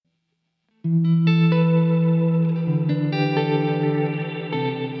Welcome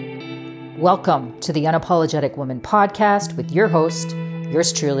to the Unapologetic Woman podcast with your host,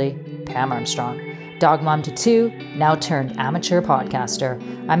 yours truly, Pam Armstrong. Dog mom to two, now turned amateur podcaster.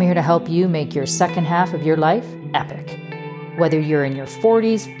 I'm here to help you make your second half of your life epic. Whether you're in your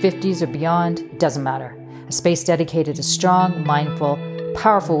 40s, 50s, or beyond, it doesn't matter. A space dedicated to strong, mindful,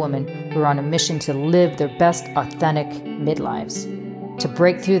 powerful women who are on a mission to live their best authentic midlives, to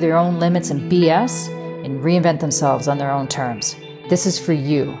break through their own limits and BS and reinvent themselves on their own terms. This is for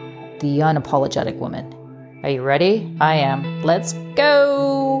you, the unapologetic woman. Are you ready? I am. Let's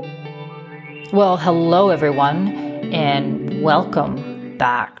go! Well, hello everyone, and welcome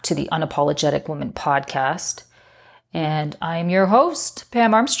back to the Unapologetic Woman podcast. And I'm your host,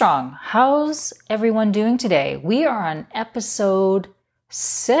 Pam Armstrong. How's everyone doing today? We are on episode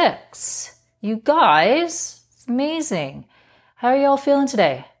 6. You guys, it's amazing. How are y'all feeling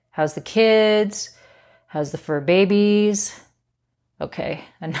today? How's the kids? How's the fur babies? Okay,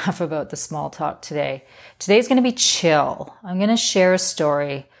 enough about the small talk today. Today's going to be chill. I'm going to share a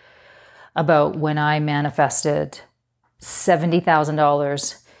story about when I manifested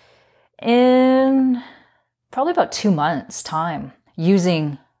 $70,000 in probably about 2 months' time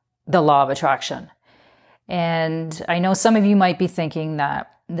using the law of attraction. And I know some of you might be thinking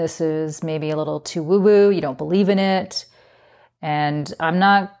that this is maybe a little too woo-woo, you don't believe in it. And I'm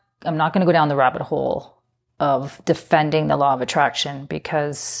not going to go down the rabbit hole of defending the law of attraction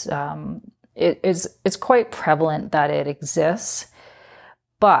because it's quite prevalent that it exists.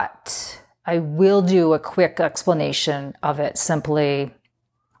 But I will do a quick explanation of it, simply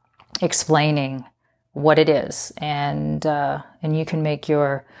explaining what it is, and you can make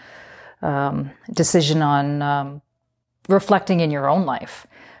your decision on reflecting in your own life.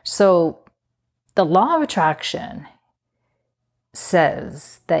 So the law of attraction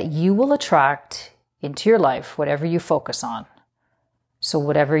says that you will attract into your life whatever you focus on. So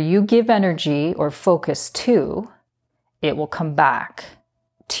whatever you give energy or focus to, it will come back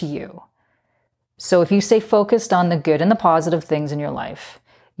to you. So if you stay focused on the good and the positive things in your life,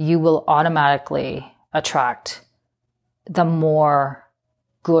 you will automatically attract the more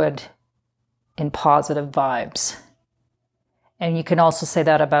good and positive vibes. And you can also say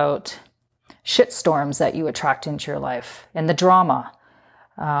that about shitstorms that you attract into your life and the drama.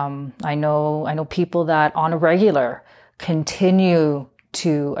 I know people that on a regular continue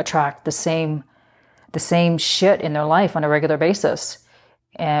to attract the same shit in their life on a regular basis,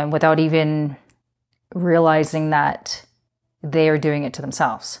 and without even realizing that they are doing it to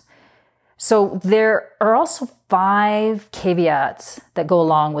themselves. So there are also 5 caveats that go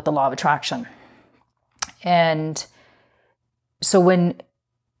along with the law of attraction. And so when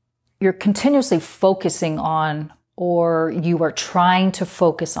you're continuously focusing on, or you are trying to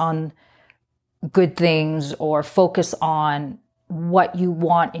focus on good things or focus on what you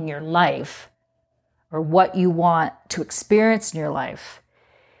want in your life or what you want to experience in your life,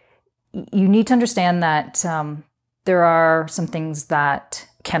 you need to understand that there are some things that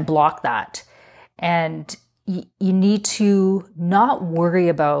can block that. And you need to not worry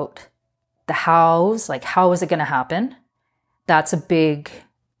about the hows, like how is it going to happen? That's a big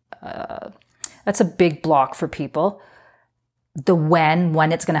block for people. The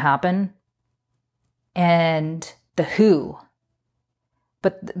when it's going to happen, and the who.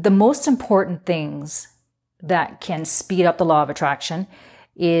 But the most important things that can speed up the law of attraction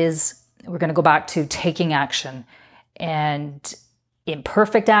is, we're going to go back to taking action. And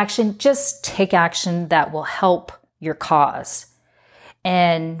imperfect action, just take action that will help your cause.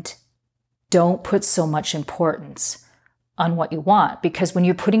 And don't put so much importance on what you want, because when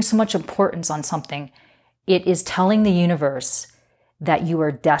you're putting so much importance on something, it is telling the universe that you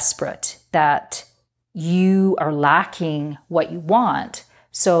are desperate, that you are lacking what you want.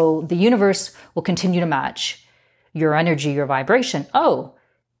 So the universe will continue to match your energy, your vibration. Oh,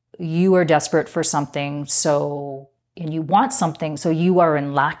 you are desperate for something, and you want something, so you are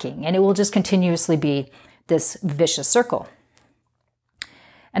in lacking. And it will just continuously be this vicious circle.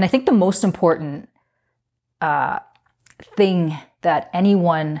 And I think the most important thing that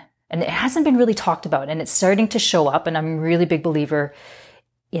anyone, and it hasn't been really talked about, and it's starting to show up, and I'm a really big believer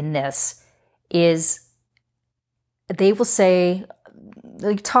in this, is they will say,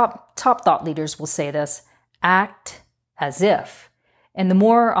 like top thought leaders will say this, act as if. And the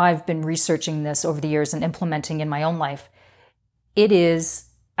more I've been researching this over the years and implementing in my own life, it is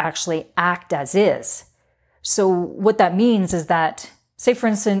actually act as is. So what that means is that, say for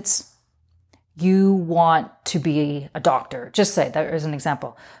instance, you want to be a doctor. Just say that as an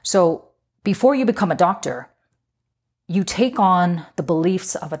example. So before you become a doctor, you take on the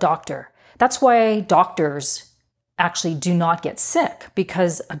beliefs of a doctor. That's why doctors actually do not get sick,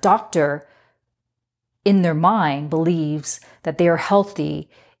 because a doctor in their mind believes that they are healthy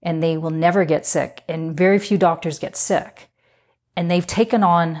and they will never get sick. And very few doctors get sick. And they've taken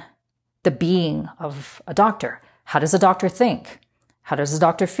on the being of a doctor. How does a doctor think? How does a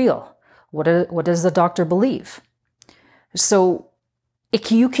doctor feel? What does the doctor believe? So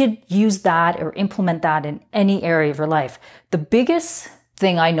you could use that or implement that in any area of your life. The biggest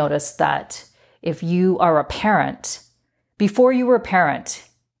thing I noticed that if you are a parent, before you were a parent,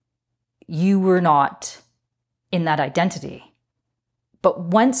 you were not in that identity. But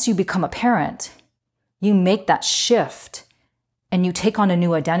once you become a parent, you make that shift and you take on a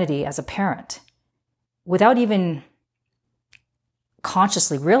new identity as a parent without even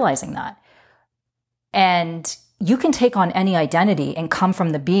consciously realizing that. And you can take on any identity and come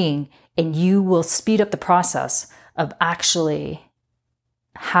from the being, and you will speed up the process of actually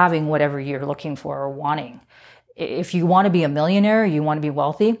having whatever you're looking for or wanting. If you want to be a millionaire, you want to be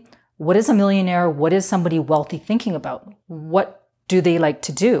wealthy, what is a millionaire? What is somebody wealthy thinking about? What do they like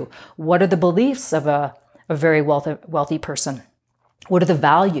to do? What are the beliefs of a very wealthy person? What are the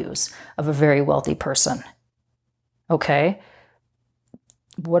values of a very wealthy person? Okay.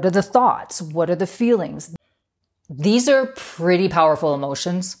 What are the thoughts? What are the feelings? These are pretty powerful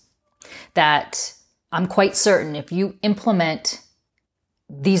emotions that I'm quite certain if you implement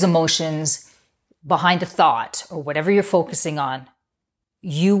these emotions behind a thought or whatever you're focusing on,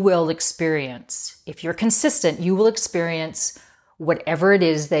 you will experience, if you're consistent, you will experience whatever it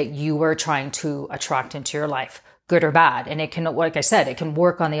is that you are trying to attract into your life, good or bad. And it can, like I said, it can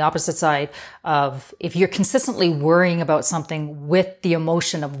work on the opposite side of if you're consistently worrying about something with the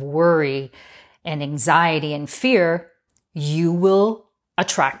emotion of worry and anxiety and fear, you will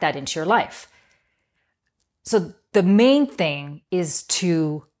attract that into your life. So the main thing is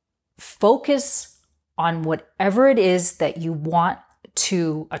to focus on whatever it is that you want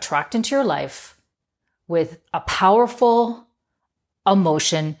to attract into your life with a powerful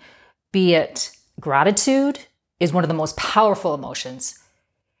emotion, be it gratitude is one of the most powerful emotions.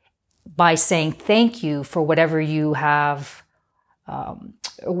 By saying thank you for whatever you have,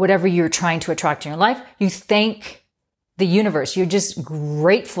 whatever you're trying to attract in your life, you thank the universe. You're just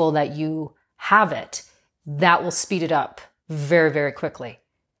grateful that you have it. That will speed it up very, very quickly.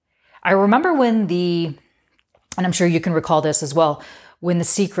 I remember when and I'm sure you can recall this as well, when The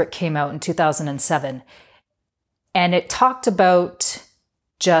Secret came out in 2007, and it talked about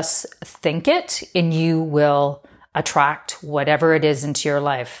just think it and you will attract whatever it is into your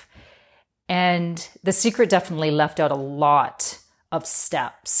life. And The Secret definitely left out a lot of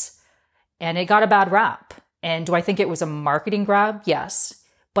steps, and it got a bad rap. And do I think it was a marketing grab? Yes.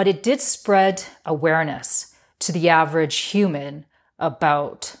 But it did spread awareness to the average human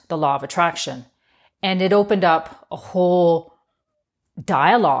about the law of attraction. And it opened up a whole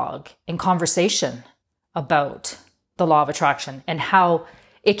dialogue and conversation about the law of attraction and how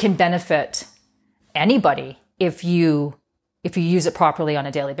it can benefit anybody if you use it properly on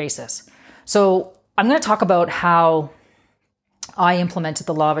a daily basis. So I'm going to talk about how I implemented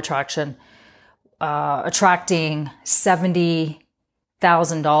the law of attraction, attracting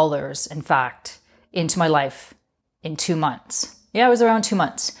 $70,000, in fact, into my life in 2 months. Yeah, it was around 2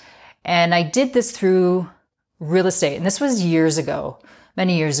 months. And I did this through real estate. And this was years ago,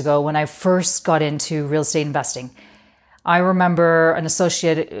 many years ago, when I first got into real estate investing. I remember an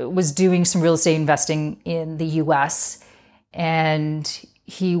associate was doing some real estate investing in the US, and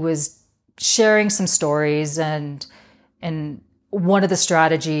he was sharing some stories and one of the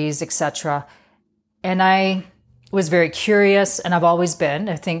strategies, etc. And I was very curious, and I've always been.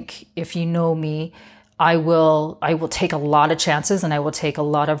 I think if you know me, I will take a lot of chances and I will take a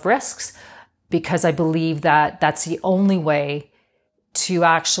lot of risks, because I believe that that's the only way to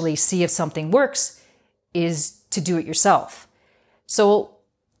actually see if something works is to do it yourself. So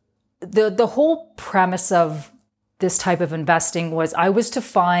the whole premise of this type of investing was I was to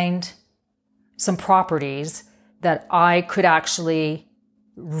find some properties that I could actually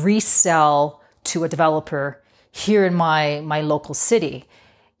resell to a developer here in my local city.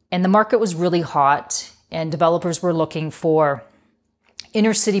 And the market was really hot, and developers were looking for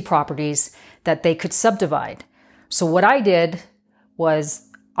inner city properties that they could subdivide. So what I did was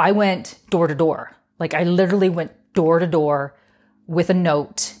I went door to door. Like I literally went door to door with a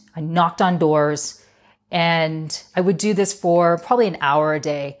note. I knocked on doors, and I would do this for probably an hour a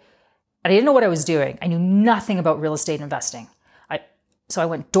day. And I didn't know what I was doing. I knew nothing about real estate investing. So I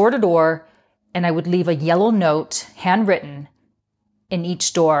went door to door, and I would leave a yellow note, handwritten, in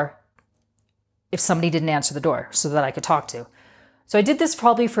each door if somebody didn't answer the door so that I could talk to. So I did this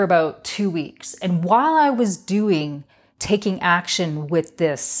probably for about 2 weeks. And while I was taking action with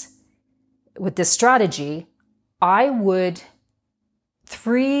this strategy, I would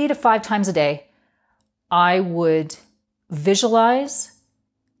 3 to 5 times a day, I would visualize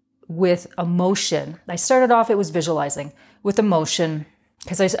with emotion. I started off, it was visualizing with emotion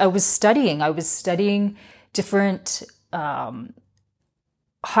because I was studying different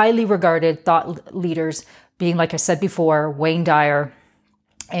highly regarded thought leaders, being, like I said before, Wayne Dyer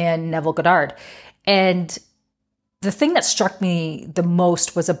and Neville Goddard. And the thing that struck me the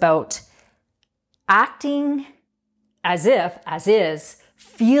most was about acting as is,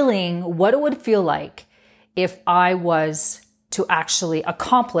 feeling what it would feel like if I was to actually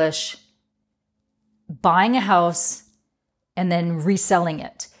accomplish buying a house and then reselling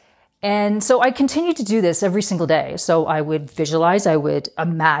it. And so I continued to do this every single day. So I would visualize, I would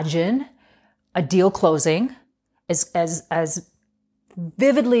imagine a deal closing as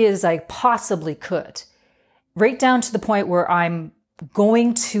vividly as I possibly could, right down to the point where I'm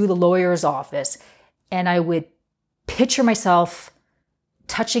going to the lawyer's office and I would picture myself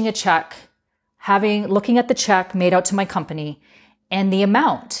touching a check, looking at the check made out to my company and the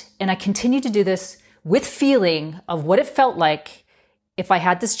amount. And I continued to do this with feeling of what it felt like if I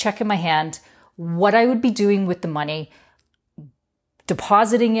had this check in my hand, what I would be doing with the money,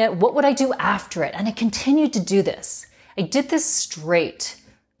 depositing it, what would I do after it? And I continued to do this. I did this straight,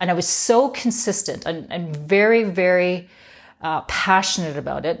 and I was so consistent and very, very passionate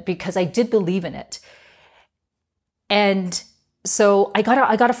about it because I did believe in it. And so I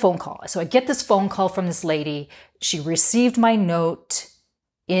got a phone call. So I get this phone call from this lady. She received my note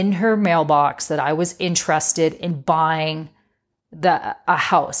in her mailbox that I was interested in buying a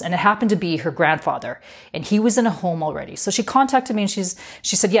house, and it happened to be her grandfather, and he was in a home already. So she contacted me and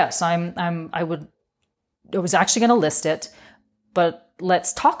she said, yes, I was actually going to list it, but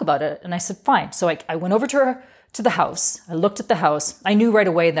let's talk about it. And I said, fine. So I went over to the house. I looked at the house. I knew right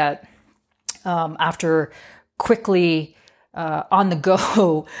away that after quickly on the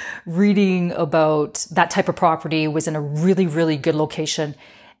go reading about that type of property was in a really, really good location,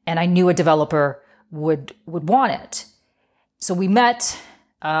 and I knew a developer would want it. So we met.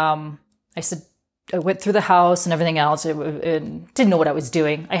 I went through the house and everything else. Didn't know what I was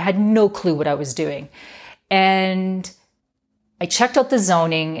doing. I had no clue what I was doing. And I checked out the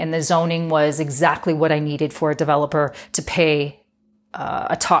zoning, and the zoning was exactly what I needed for a developer to pay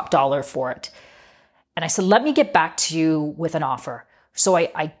a top dollar for it. And I said, let me get back to you with an offer. So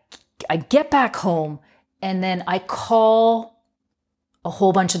I get back home, and then I call a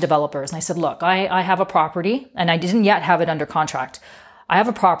whole bunch of developers. And I said, look, I have a property, and I didn't yet have it under contract. I have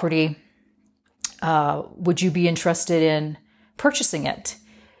a property. Would you be interested in purchasing it?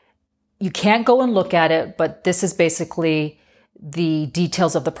 You can't go and look at it, but this is basically the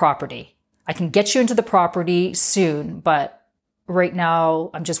details of the property. I can get you into the property soon, but right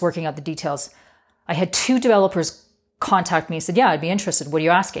now I'm just working out the details. I had 2 developers contact me and said, yeah, I'd be interested. What are you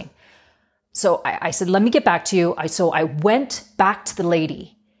asking? So I said, let me get back to you. So I went back to the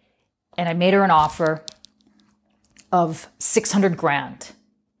lady and I made her an offer of $600,000.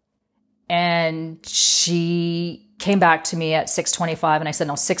 And she came back to me at $625,000, and I said,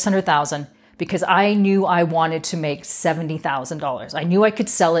 no, $600,000, because I knew I wanted to make $70,000. I knew I could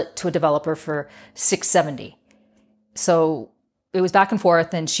sell it to a developer for $670,000. So it was back and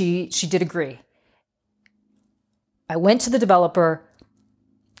forth, and she did agree. I went to the developer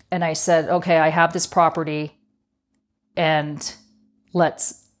and I said, okay, I have this property and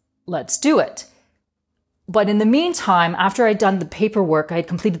let's do it. But in the meantime, after I'd done the paperwork, I had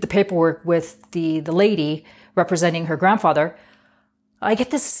completed the paperwork with the lady representing her grandfather, I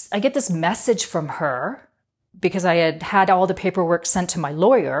get this message from her, because I had all the paperwork sent to my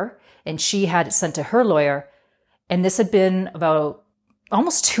lawyer and she had it sent to her lawyer. And this had been about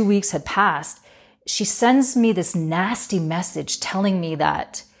almost 2 weeks had passed. She sends me this nasty message telling me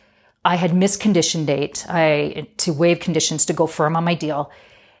that I had missed condition date, to waive conditions to go firm on my deal.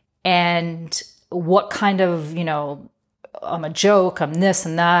 And what kind of, I'm a joke, I'm this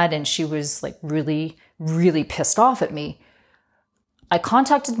and that. And she was like really, really pissed off at me. I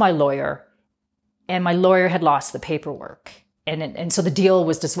contacted my lawyer, and my lawyer had lost the paperwork. And so the deal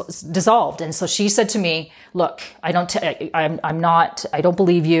was dissolved. And so she said to me, look, I don't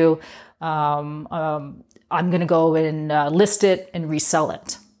believe you. I'm going to go and list it and resell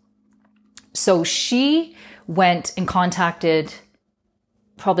it. So she went and contacted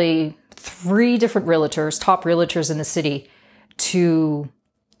probably 3 different realtors, top realtors in the city, to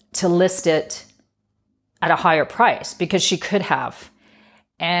list it at a higher price, because she could have.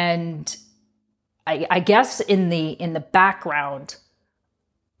 And I guess in the background,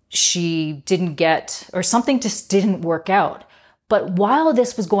 she didn't get, or something just didn't work out. But while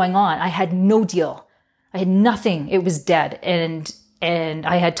this was going on, I had no deal. I had nothing. It was dead. And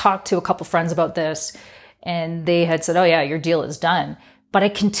I had talked to a couple friends about this, and they had said, oh yeah, your deal is done. But I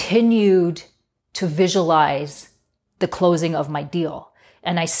continued to visualize the closing of my deal.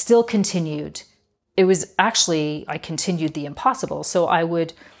 And I still continued. I continued the impossible. So I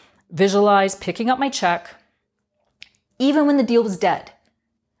would visualize picking up my check, even when the deal was dead.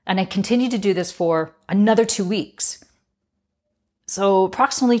 And I continued to do this for another 2 weeks. So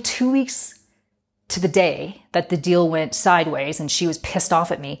approximately 2 weeks to the day that the deal went sideways and she was pissed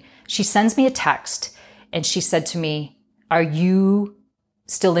off at me, she sends me a text and she said to me, are you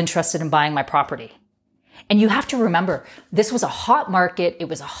still interested in buying my property? And you have to remember, this was a hot market. It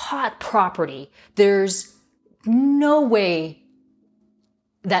was a hot property. There's no way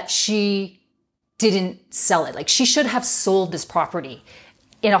that she didn't sell it. Like, she should have sold this property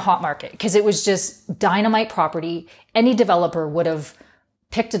in a hot market because it was just dynamite property. Any developer would have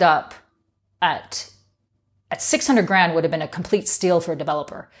picked it up at 600 grand would have been a complete steal for a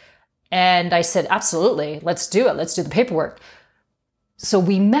developer. And I said, absolutely, let's do it. Let's do the paperwork. So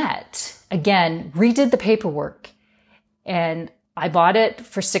we met again, redid the paperwork, and I bought it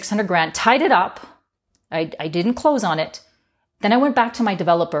for 600 grand, tied it up. I didn't close on it. Then I went back to my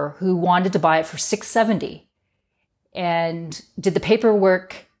developer who wanted to buy it for 670 and did the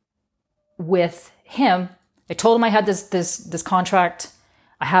paperwork with him. I told him I had this contract.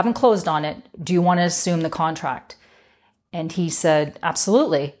 I haven't closed on it. Do you want to assume the contract? And he said,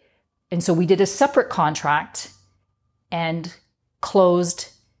 absolutely. And so we did a separate contract and closed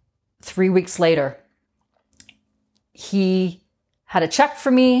 3 weeks later. He had a check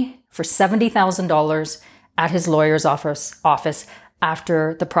for me for $70,000 at his lawyer's office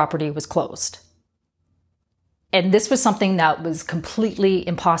after the property was closed. And this was something that was completely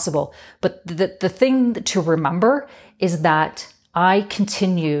impossible. But the thing to remember is that I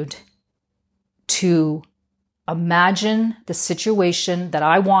continued to imagine the situation that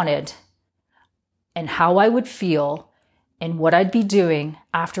I wanted and how I would feel and what I'd be doing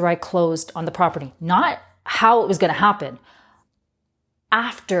after I closed on the property. Not how it was going to happen,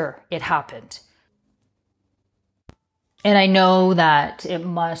 after it happened. And I know that it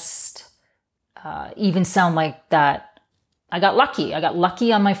must even sound like that I got lucky. I got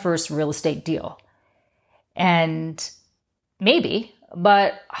lucky on my first real estate deal. And maybe,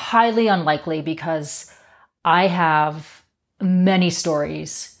 but highly unlikely, because I have many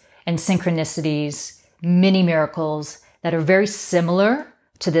stories and synchronicities, many miracles that are very similar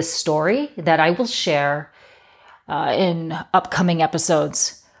to this story that I will share in upcoming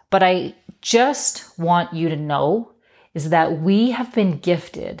episodes. But I just want you to know is that we have been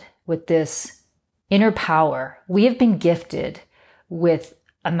gifted with this inner power. We have been gifted with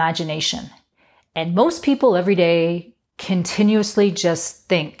imagination. And most people every day continuously just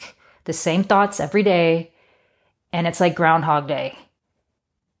think the same thoughts every day. And it's like Groundhog Day.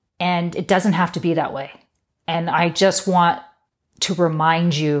 And it doesn't have to be that way. And I just want to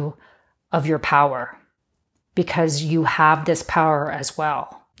remind you of your power, because you have this power as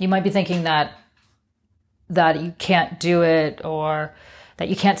well. You might be thinking that you can't do it, or that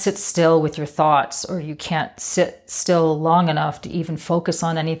you can't sit still with your thoughts, or you can't sit still long enough to even focus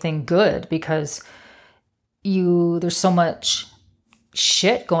on anything good, because there's so much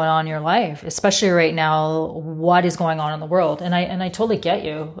shit going on in your life, especially right now, what is going on in the world. And I totally get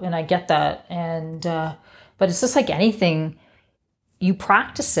you, and I get that. And, but it's just like anything, you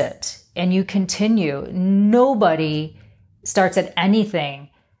practice it and you continue. Nobody starts at anything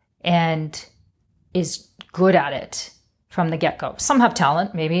and is good at it from the get-go. Some have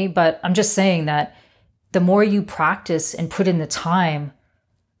talent, maybe, but I'm just saying that the more you practice and put in the time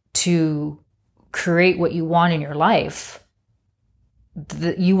to create what you want in your life,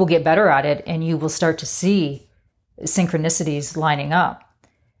 you will get better at it, and you will start to see synchronicities lining up.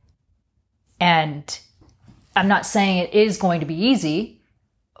 And I'm not saying it is going to be easy,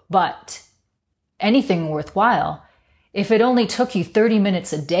 but anything worthwhile, if it only took you 30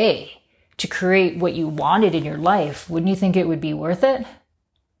 minutes a day to create what you wanted in your life, wouldn't you think it would be worth it?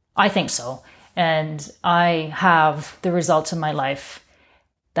 I think so. And I have the results in my life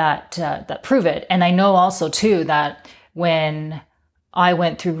that prove it. And I know also too that when I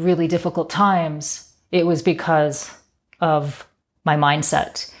went through really difficult times, it was because of my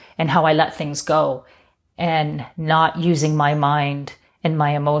mindset and how I let things go and not using my mind and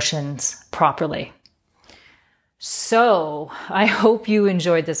my emotions properly. So I hope you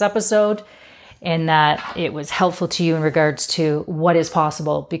enjoyed this episode and that it was helpful to you in regards to what is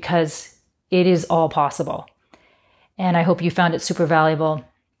possible, because It is all possible. And I hope you found it super valuable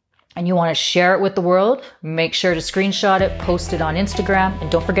and you want to share it with the world. Make sure to screenshot it, post it on Instagram,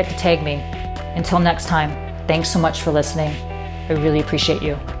 and don't forget to tag me. Until next time, thanks so much for listening. I really appreciate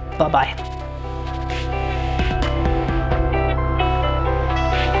you. Bye-bye.